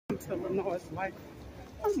To Lenore's Life.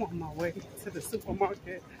 I'm on my way to the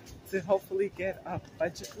supermarket to hopefully get a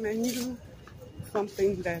budget menu,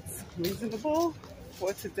 something that's reasonable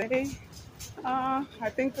for today. I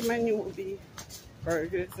think the menu will be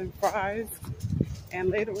burgers and fries, and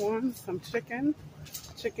later on some chicken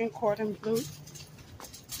cordon bleu.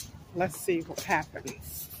 Let's see what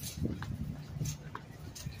happens.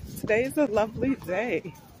 Today's a lovely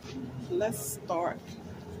day. Let's start.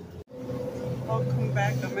 Welcome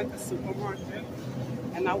back. I'm at the supermarket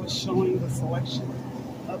and I was showing the selection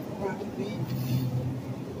of ground beef.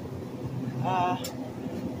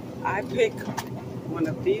 I pick one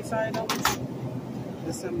of these items.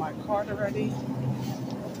 It's in my cart already.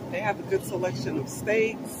 They have a good selection of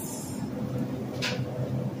steaks.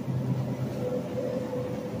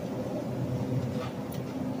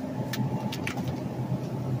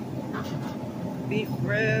 Beef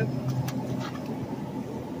rib.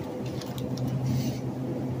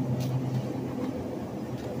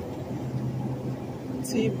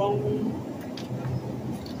 T-bone.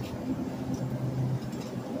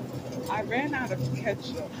 I ran out of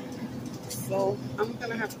ketchup, so I'm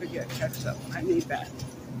gonna have to get ketchup. I need that.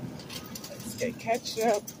 Let's get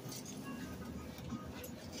ketchup.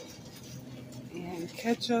 And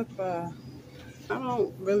ketchup, I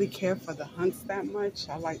don't really care for the Hunts that much.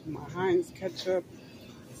 I like my Heinz ketchup,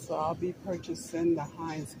 so I'll be purchasing the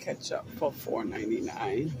Heinz ketchup for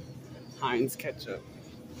 $4.99. Heinz ketchup.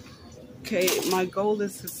 Okay, my goal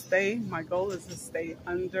is to stay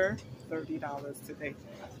under $30 today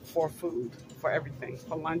for food, for everything,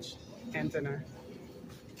 for lunch and dinner.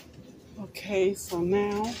 Okay, so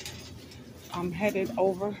now I'm headed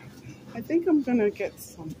over. I think I'm gonna get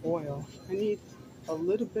some oil. I need a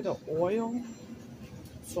little bit of oil,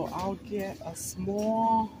 so I'll get a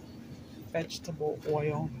small vegetable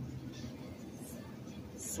oil.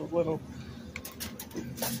 It's a little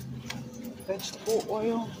vegetable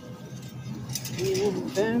oil. And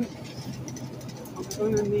then I'm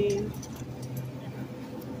gonna need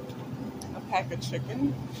a pack of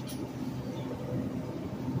chicken.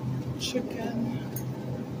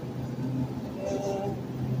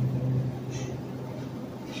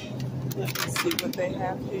 Let's see what they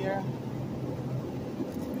have here.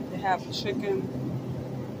 They have chicken,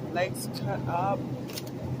 legs cut up,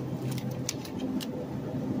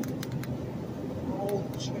 whole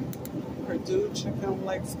chicken, Purdue chicken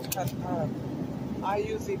legs cut up. I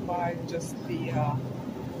usually buy just the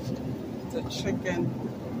chicken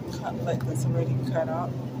cutlet that's already cut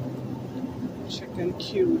up, chicken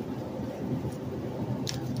cube.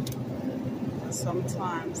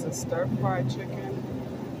 Sometimes a stir-fried chicken.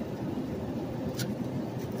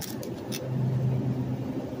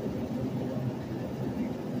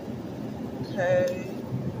 Okay,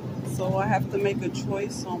 so I have to make a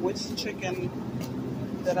choice on which chicken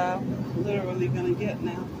that I'm literally gonna get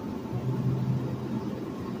now.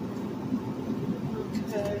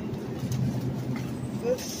 Okay,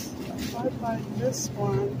 if I buy this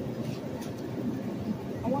one,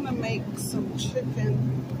 I want to make some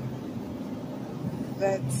chicken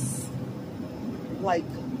that's like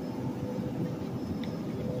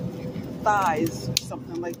thighs or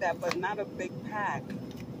something like that, but not a big pack.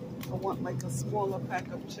 I want like a smaller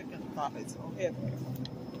pack of chicken thighs. Oh, here they are.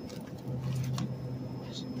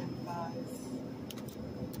 Chicken thighs.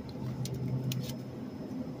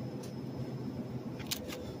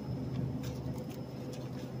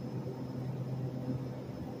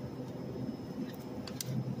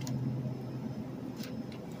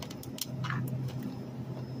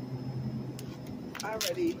 I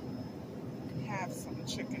already have some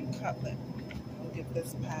chicken cutlet. I'll get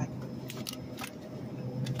this pack.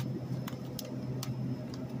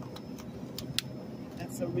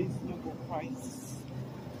 That's a reasonable price.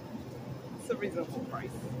 It's a reasonable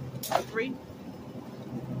price. Agree?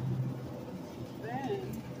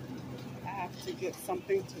 Then I have to get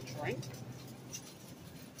something to drink.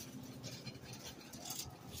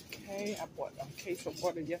 Okay, I bought a case of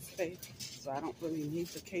water yesterday, so I don't really need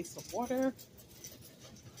the case of water.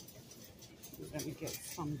 I'm gonna get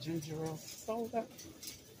some ginger ale soda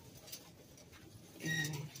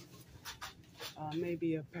and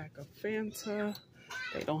maybe a pack of Fanta.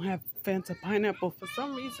 They don't have Fanta pineapple for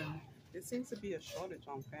some reason. There seems to be a shortage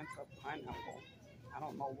on Fanta pineapple. I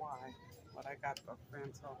don't know why, but I got the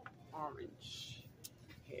Fanta orange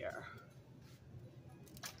here.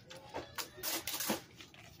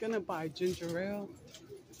 Gonna buy ginger ale,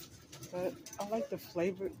 but I like the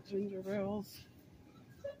flavored ginger ales.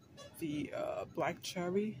 The black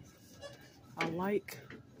cherry I like.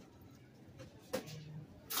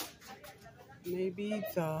 Maybe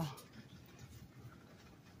the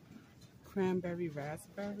cranberry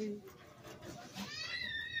raspberry,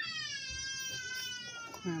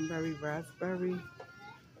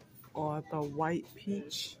 or the white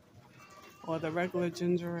peach, or the regular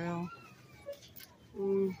ginger ale.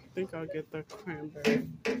 I think I'll get the cranberry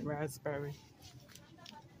raspberry.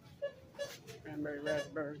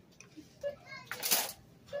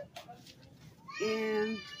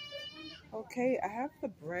 And okay, I have the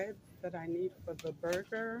bread that I need for the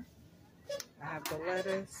burger. I have the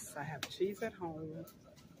lettuce. I have cheese at home.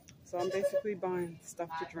 So I'm basically buying stuff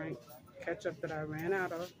to drink, ketchup that I ran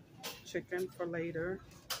out of, chicken for later,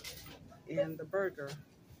 and the burger.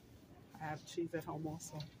 I have cheese at home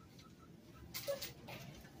also.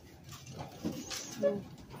 So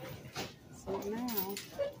now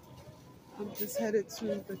I'm just headed to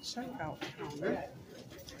the checkout counter.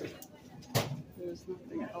 There's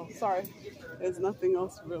nothing else. Sorry, there's nothing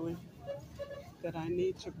else really that I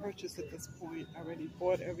need to purchase at this point. I already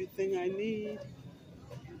bought everything I need.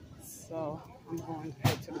 So I'm going to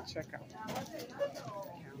head to the checkout counter.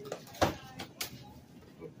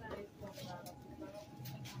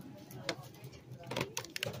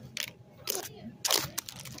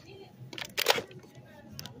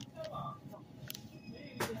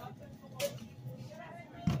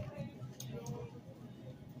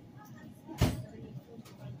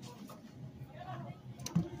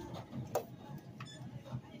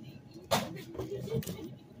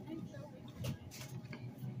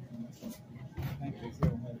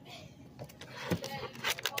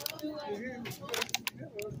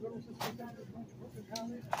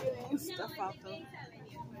 Stuff out there.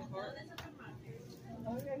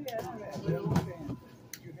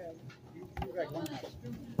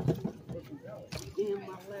 And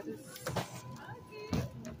my lettuce.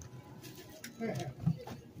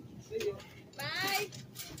 Bye.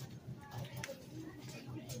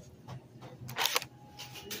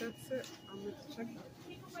 That's it. I'm at the checkout.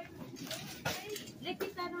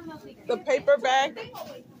 The paper bag.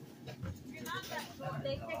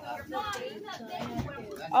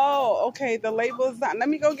 Oh, okay. The label is not. Let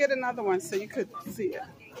me go get another one so you could see it.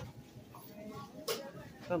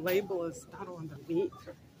 The label is not on the meat,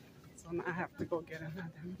 so now I have to go get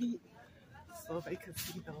another meat so they can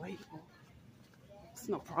see the label. It's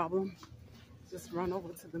no problem. Just run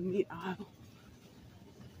over to the meat aisle.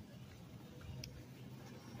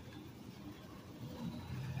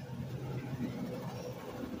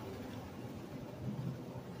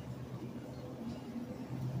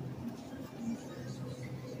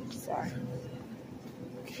 Sorry.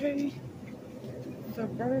 Okay, the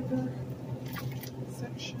burger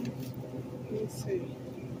section. Let me see.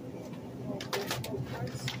 Oh, there's no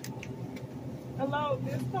price. Hello,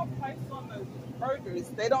 there's no price on the burgers.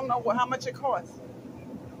 They don't know how much it costs.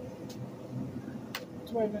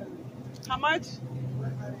 How much?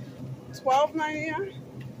 $12.99.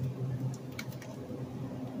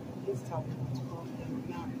 He's telling me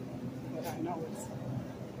 $12.99, but I know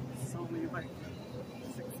it's only like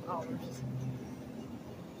 $6.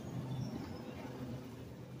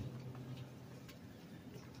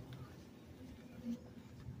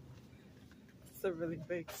 It's a really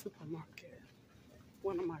big supermarket.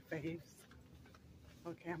 One of my faves.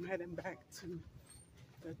 Okay, I'm heading back to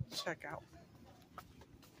the checkout.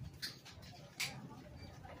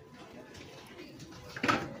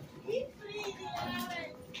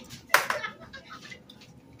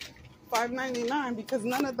 $5.99 because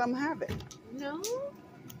none of them have it. No?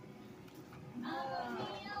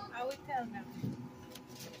 I would tell them.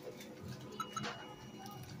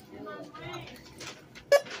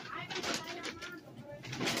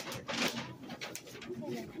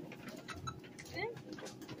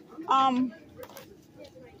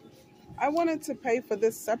 I wanted to pay for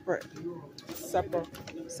this separado.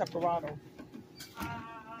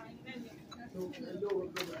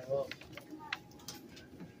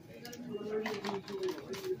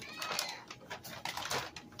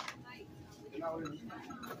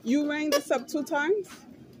 You rang this up 2 times?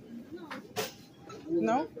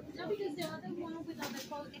 No? No, because the other one without the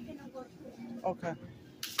code, it cannot go through. Okay.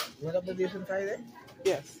 You want to put this inside there?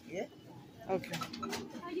 Yes. Yeah? Okay.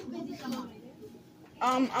 How you pay this amount?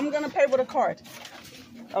 I'm gonna pay with a card.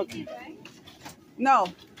 Okay. No.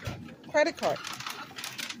 Credit card.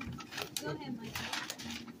 Go ahead, Mike.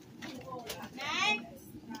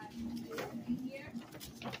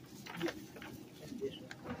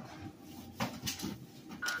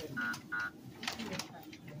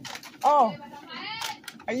 Oh,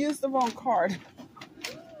 I used the wrong card.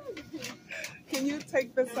 Can you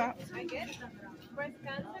take this out? I guess press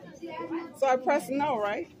cancel. So I press no,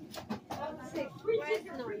 right? No,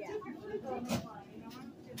 yeah.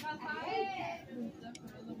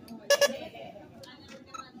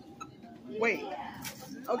 Wait.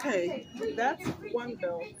 Okay, that's one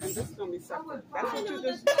bill, and this is gonna be separate. That's what you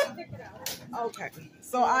just. Okay,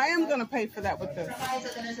 so I am gonna pay for that with this.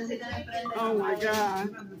 Oh my god.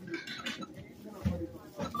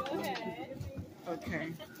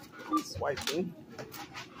 Okay, I'm swiping.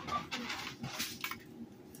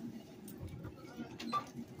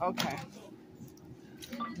 Okay.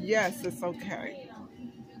 Yes, it's okay.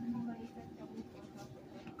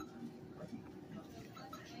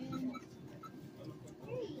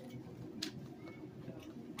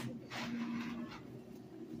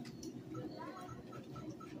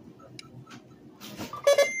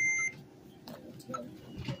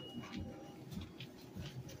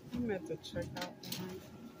 I meant to check out.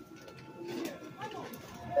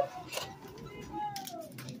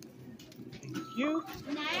 Thank you.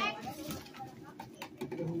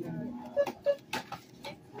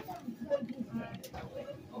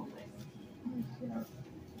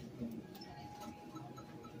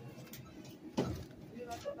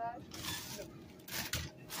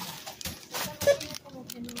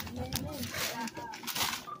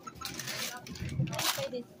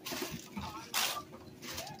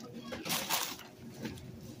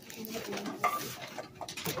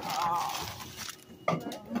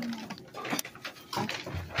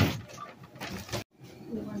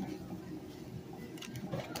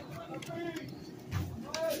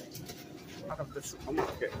 Out of the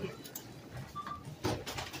supermarket.